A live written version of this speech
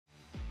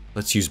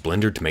Let's use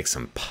Blender to make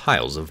some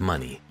piles of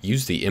money.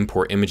 Use the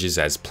Import Images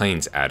as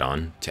Planes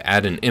add-on to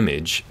add an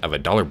image of a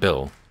dollar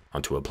bill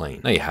onto a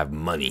plane. Now you have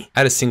money.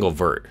 Add a single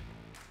vert.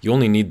 You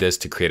only need this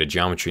to create a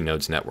geometry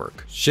nodes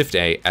network. Shift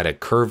A, add a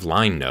curve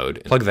line node,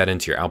 and plug that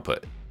into your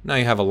output. Now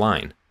you have a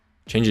line.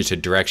 Change it to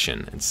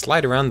direction and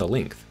slide around the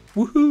length.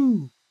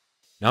 Woohoo!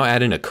 Now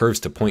add in a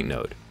curves to point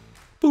node.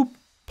 Boop,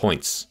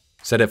 points.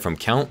 Set it from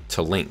count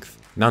to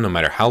length. Now no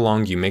matter how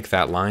long you make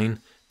that line,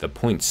 the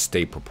points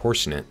stay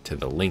proportionate to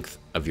the length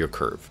of your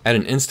curve. Add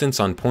an instance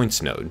on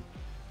points node.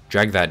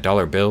 Drag that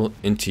dollar bill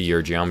into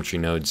your geometry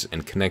nodes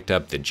and connect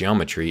up the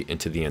geometry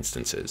into the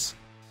instances.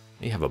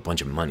 Now you have a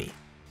bunch of money.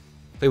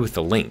 Play with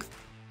the length.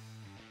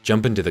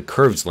 Jump into the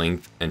curves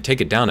length and take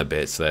it down a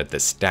bit so that the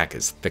stack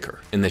is thicker.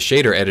 In the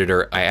shader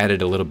editor, I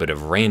added a little bit of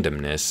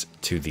randomness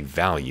to the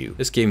value.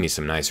 This gave me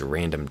some nice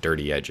random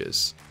dirty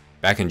edges.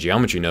 Back in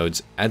geometry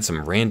nodes, add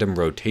some random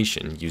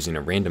rotation using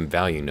a random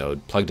value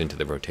node plugged into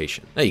the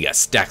rotation. Now you got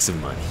stacks of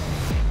money.